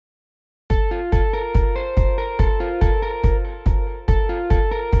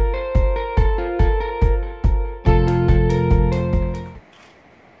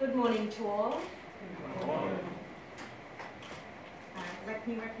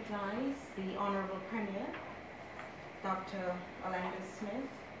recognize the Honorable Premier, Dr. Orlando Smith,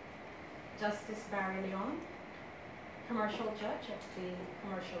 Justice Barry Leon, Commercial Judge of the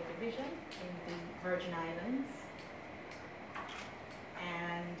Commercial Division in the Virgin Islands,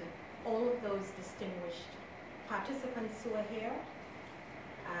 and all of those distinguished participants who are here,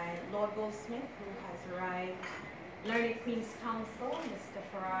 Lord Goldsmith, who has arrived, Learned Queen's Counsel, Mr.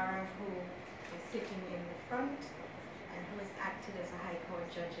 Pereira, who is sitting in the front, and who has acted as a High Court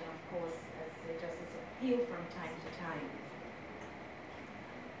judge and, of course, as a Justice of Appeal from time to time.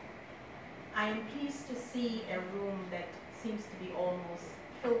 I am pleased to see a room that seems to be almost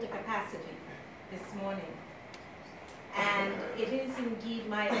filled to capacity this morning. And it is indeed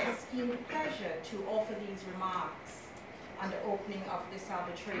my esteemed pleasure to offer these remarks on the opening of this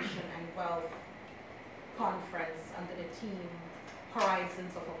Arbitration and Wealth Conference under the theme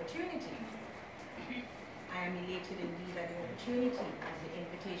Horizons of Opportunity. I am elated indeed at the opportunity and the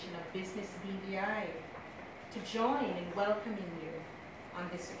invitation of Business BBI to join in welcoming you on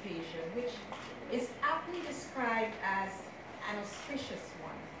this occasion, which is aptly described as an auspicious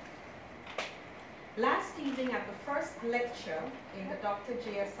one. Last evening at the first lecture in the Dr.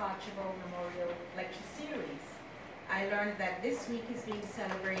 J.S. Archibald Memorial Lecture Series, I learned that this week is being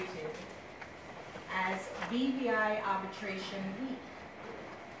celebrated as BBI Arbitration Week.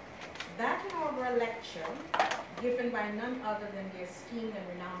 That inaugural lecture, given by none other than the esteemed and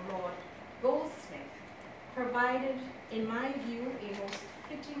renowned Lord Goldsmith, provided, in my view, a most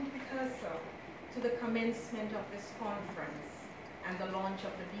fitting precursor to the commencement of this conference and the launch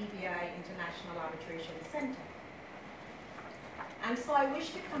of the BBI International Arbitration Center. And so I wish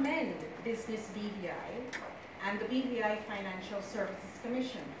to commend Business BBI and the BBI Financial Services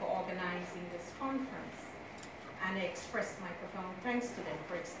Commission for organizing this conference. And I express my profound thanks to them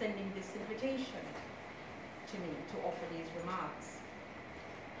for extending this invitation to me to offer these remarks.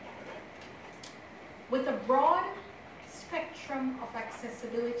 With a broad spectrum of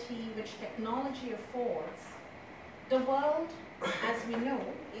accessibility which technology affords, the world, as we know,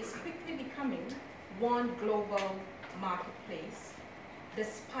 is quickly becoming one global marketplace,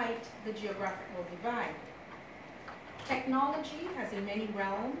 despite the geographical divide. Technology has in many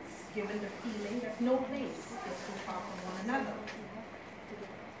realms given the feeling that no place is too far from one another.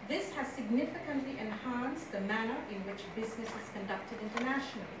 This has significantly enhanced the manner in which business is conducted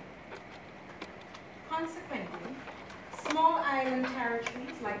internationally. Consequently, small island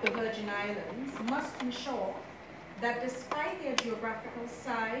territories like the Virgin Islands must ensure that despite their geographical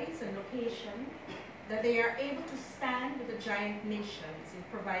size and location, that they are able to stand with the giant nations in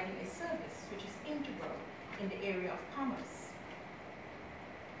providing a service which is integral in the area of commerce.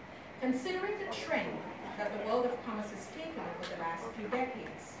 Considering the trend that the world of commerce has taken over the last few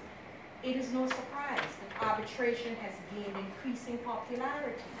decades, it is no surprise that arbitration has gained increasing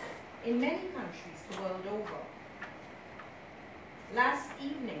popularity in many countries the world over. Last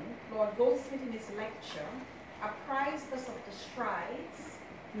evening, Lord Goldsmith in his lecture apprised us of the strides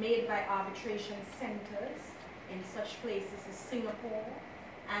made by arbitration centers in such places as Singapore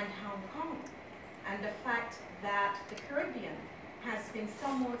and Hong Kong, and the fact that the Caribbean has been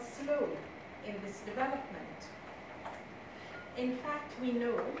somewhat slow in this development. In fact, we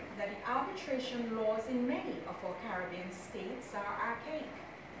know that the arbitration laws in many of our Caribbean states are archaic,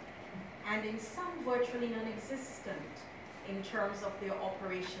 and in some virtually non-existent in terms of their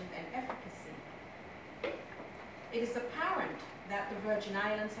operation and efficacy. It is apparent that the Virgin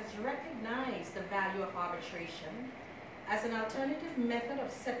Islands has recognized the value of arbitration as an alternative method of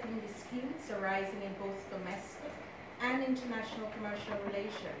settling disputes arising in both domestic and international commercial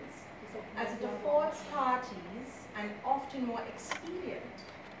relations, as it affords parties an often more expedient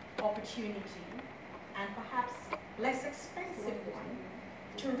opportunity and perhaps less expensive one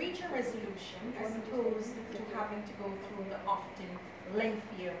to reach a resolution as opposed to having to go through the often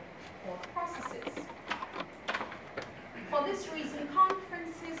lengthier court processes. For this reason,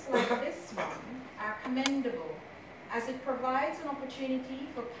 conferences like this one are commendable, as it provides an opportunity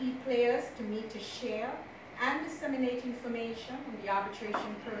for key players to meet to share and disseminate information on the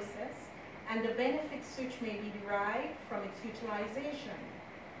arbitration process and the benefits which may be derived from its utilization.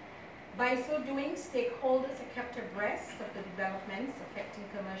 By so doing, stakeholders are kept abreast of the developments affecting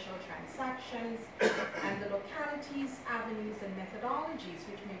commercial transactions and the localities, avenues, and methodologies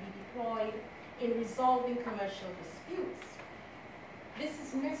which may be deployed in resolving commercial disputes. This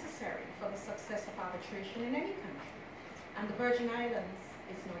is necessary for the success of arbitration in any country, and the Virgin Islands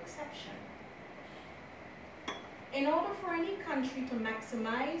is no exception. In order for any country to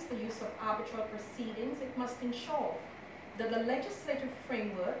maximize the use of arbitral proceedings, it must ensure that the legislative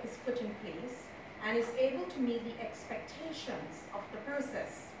framework is put in place and is able to meet the expectations of the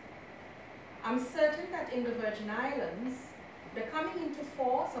process. I'm certain that in the Virgin Islands, the coming into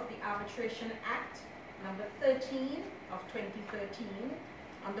force of the Arbitration Act number 13 of 2013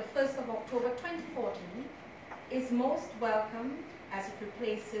 on the 1st of October 2014 is most welcome as it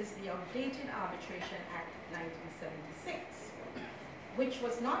replaces the outdated Arbitration Act 1976, which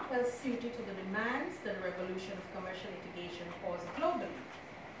was not well suited to the demands that the revolution of commercial litigation caused globally.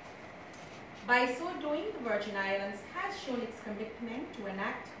 By so doing, the Virgin Islands has shown its commitment to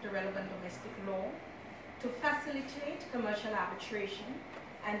enact the relevant domestic law to facilitate commercial arbitration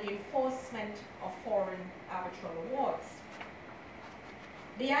and the enforcement of foreign arbitral awards.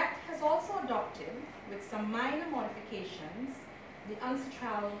 The Act has also adopted, with some minor modifications, the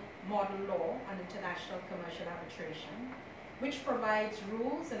UNCITRAL Model Law on International Commercial Arbitration, which provides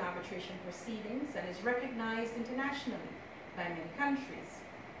rules and arbitration proceedings and is recognized internationally by many countries.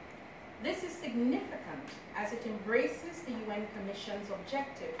 This is significant as it embraces the UN Commission's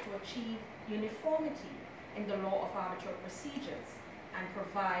objective to achieve uniformity in the law of arbitral procedures and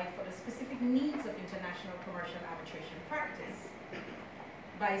provide for the specific needs of international commercial arbitration practice.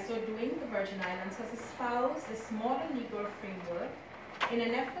 By so doing, the Virgin Islands has espoused this modern legal framework in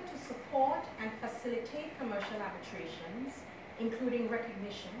an effort to support and facilitate commercial arbitrations, including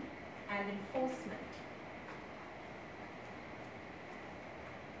recognition and enforcement.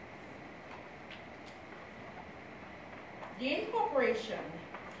 The incorporation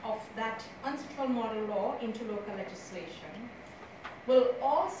of that UNCITRAL model law into local legislation will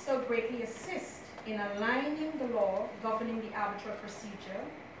also greatly assist in aligning the law governing the arbitral procedure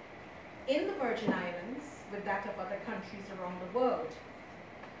in the Virgin Islands with that of other countries around the world,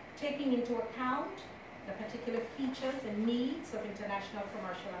 taking into account the particular features and needs of international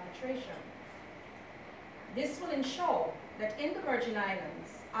commercial arbitration. This will ensure that in the Virgin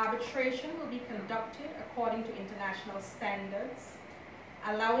Islands, arbitration will be conducted according to international standards,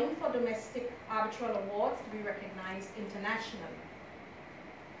 allowing for domestic arbitral awards to be recognized internationally.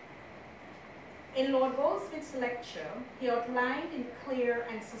 In Lord Goldsmith's lecture, he outlined in clear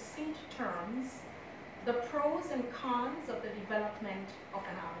and succinct terms the pros and cons of the development of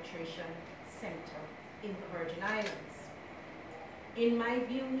an arbitration center in the Virgin Islands. In my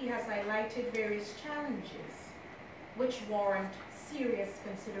view, he has highlighted various challenges which warrant serious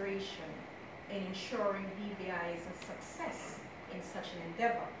consideration in ensuring BVI's success in such an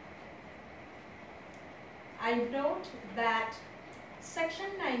endeavor. I note that Section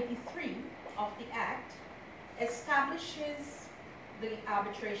 93 of the Act establishes the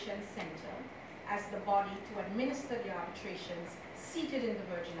Arbitration Center as the body to administer the arbitrations seated in the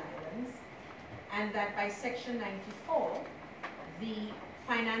Virgin Islands, and that by Section 94, the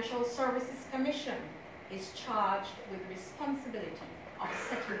Financial Services Commission is charged with the responsibility of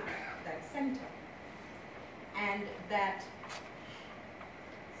setting up that center, and that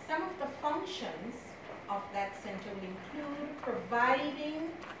some of the functions of that center will include providing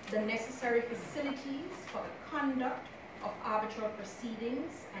the necessary facilities for the conduct of arbitral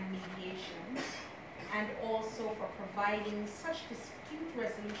proceedings and mediation, and also for providing such dispute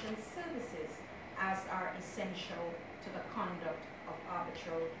resolution services as are essential to the conduct of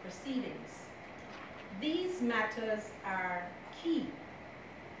arbitral proceedings. These matters are key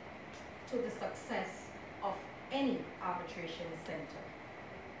to the success of any arbitration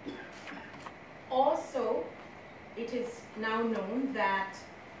center. Also, it is now known that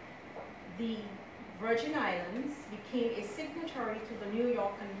the Virgin Islands became a signatory to the New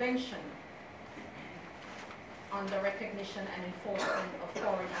York Convention on the recognition and enforcement of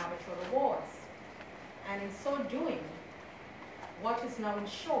foreign arbitral awards. And in so doing, what is now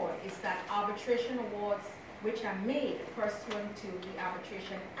ensured is that arbitration awards which are made pursuant to the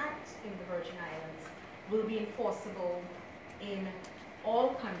Arbitration Act in the Virgin Islands will be enforceable in all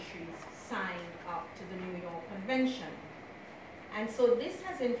countries signed up to the New York Convention. And so this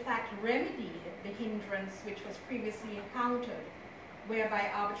has in fact remedied the hindrance which was previously encountered,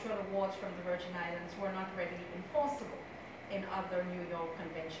 whereby arbitral awards from the Virgin Islands were not readily enforceable in other New York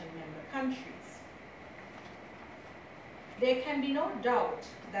Convention member countries. There can be no doubt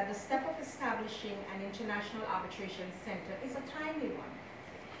that the step of establishing an international arbitration center is a timely one.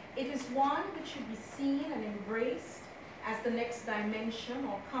 It is one which should be seen and embraced as the next dimension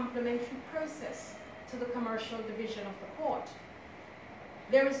or complementary process to the commercial division of the court.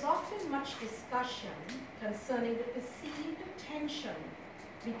 There is often much discussion concerning the perceived tension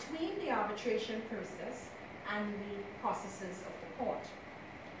between the arbitration process and the processes of the court.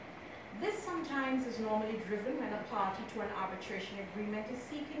 This sometimes is normally driven when a party to an arbitration agreement is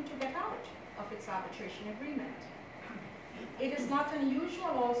seeking to get out of its arbitration agreement. It is not unusual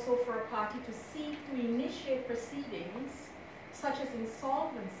also for a party to seek to initiate proceedings such as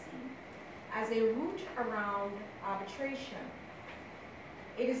insolvency as a route around arbitration.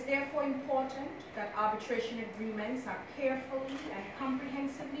 It is therefore important that arbitration agreements are carefully and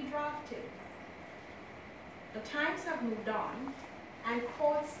comprehensively drafted. The times have moved on, and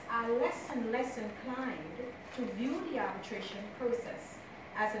courts are less and less inclined to view the arbitration process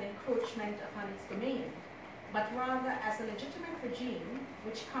as an encroachment upon its domain, but rather as a legitimate regime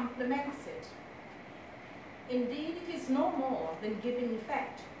which complements it. Indeed, it is no more than giving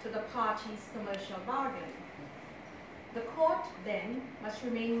effect to the parties' commercial bargain. The court, then, must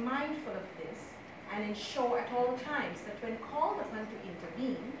remain mindful of this and ensure at all times that when called upon to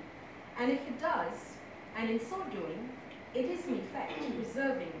intervene, and if it does, and in so doing, it is in effect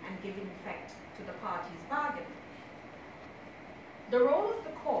preserving and giving effect to the parties' bargain. The role of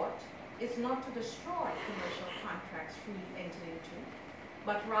the court is not to destroy commercial contracts freely entered into,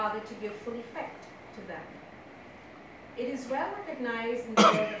 but rather to give full effect to them. It is well recognized in the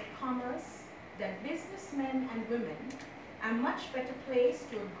world of commerce that businessmen and women are much better placed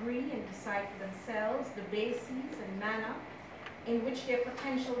to agree and decide for themselves the bases and manner in which their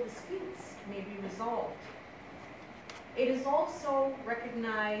potential disputes may be resolved. It is also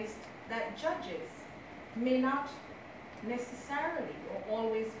recognized that judges may not necessarily or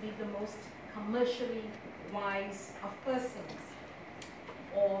always be the most commercially wise of persons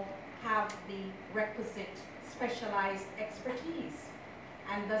or have the requisite specialized expertise,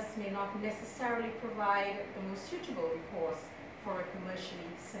 and thus may not necessarily provide the most suitable recourse for a commercially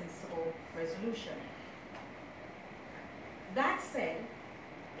sensible resolution. That said,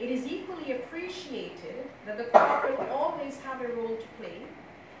 it is equally appreciated that the court will always have a role to play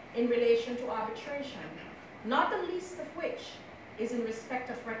in relation to arbitration, not the least of which is in respect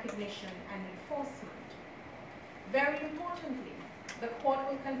of recognition and enforcement. Very importantly, the court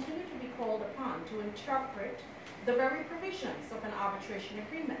will continue to be called upon to interpret the very provisions of an arbitration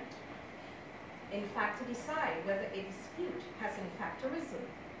agreement. In fact, to decide whether a dispute has in fact arisen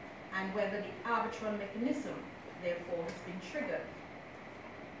and whether the arbitral mechanism, therefore, has been triggered.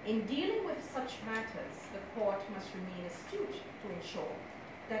 In dealing with such matters, the court must remain astute to ensure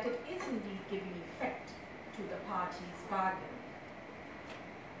that it is indeed giving effect to the parties' bargain.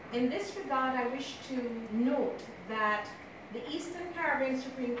 In this regard, I wish to note that the Eastern Caribbean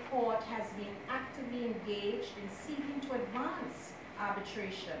Supreme Court has been actively engaged in seeking to advance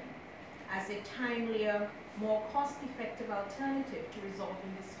arbitration as a timelier, more cost-effective alternative to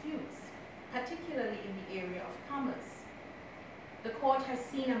resolving disputes, particularly in the area of commerce. The court has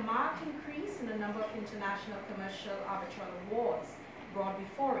seen a marked increase in the number of international commercial arbitral awards brought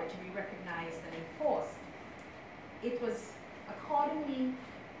before it to be recognized and enforced. It was accordingly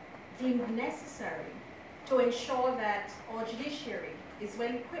deemed necessary to ensure that our judiciary is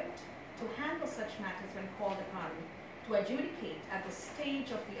well equipped to handle such matters when called upon to adjudicate at the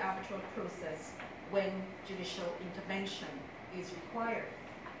stage of the arbitral process when judicial intervention is required.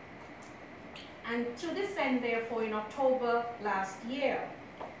 And to this end, therefore, in October last year,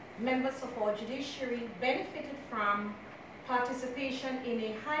 members of our judiciary benefited from participation in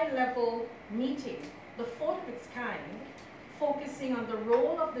a high-level meeting, the fourth of its kind, focusing on the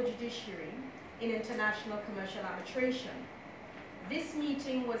role of the judiciary in international commercial arbitration. This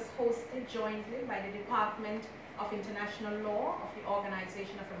meeting was hosted jointly by the Department of International Law of the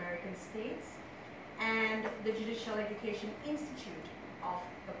Organization of American States and the Judicial Education Institute of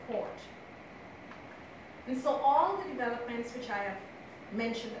the court. And so all the developments which I have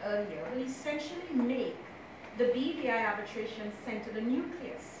mentioned earlier will essentially make the BBI Arbitration Center the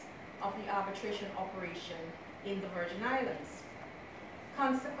nucleus of the arbitration operation in the Virgin Islands.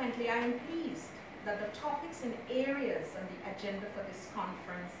 Consequently, I am pleased that the topics and areas on the agenda for this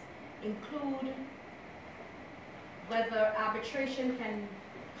conference include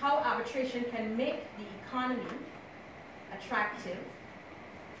how arbitration can make the economy attractive,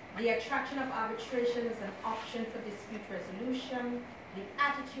 the attraction of arbitration as an option for dispute resolution, the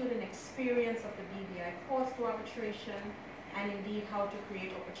attitude and experience of the BBI courts to arbitration, and indeed how to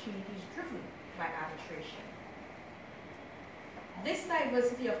create opportunities driven by arbitration. This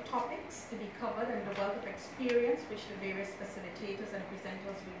diversity of topics to be covered and the wealth of experience which the various facilitators and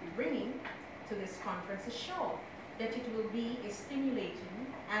presenters will be bringing to this conference assure that it will be a stimulating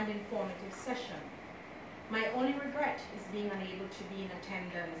and informative session. My only regret is being unable to be in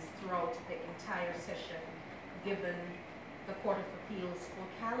attendance throughout the entire session, given the Court of Appeals full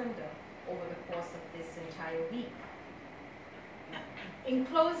calendar over the course of this entire week. In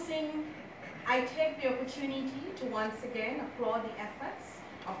closing, I take the opportunity to once again applaud the efforts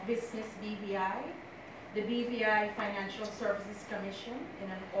of Business BVI, the BVI Financial Services Commission in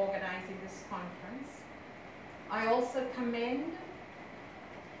organizing this conference. I also commend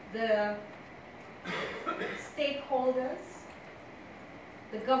the stakeholders,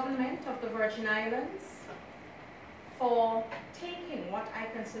 the government of the Virgin Islands, for taking what I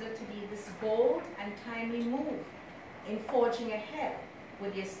consider to be this bold and timely move in forging ahead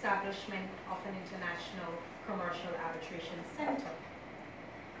with the establishment of an international commercial arbitration center.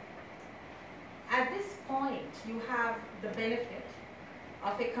 At this point, you have the benefit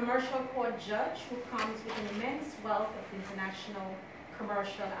of a commercial court judge who comes with an immense wealth of international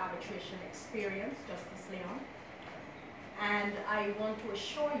commercial arbitration experience, Justice Leon. And I want to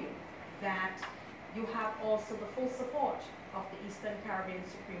assure you that you have also the full support of the Eastern Caribbean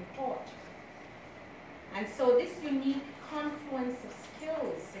Supreme Court. And so this unique confluence of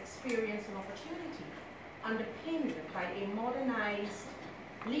skills, experience, and opportunity, underpinned by a modernized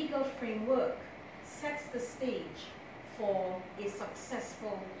legal framework, sets the stage for a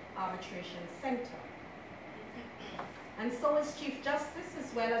successful arbitration center. And so as Chief Justice,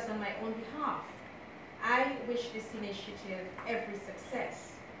 as well as on my own behalf, I wish this initiative every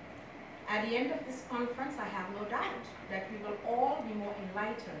success. At the end of this conference, I have no doubt that we will all be more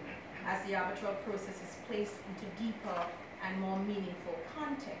enlightened as the arbitral process is placed into deeper and more meaningful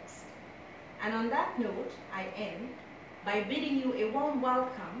context. And on that note, I end by bidding you a warm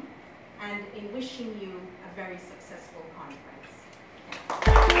welcome and in wishing you a very successful conference.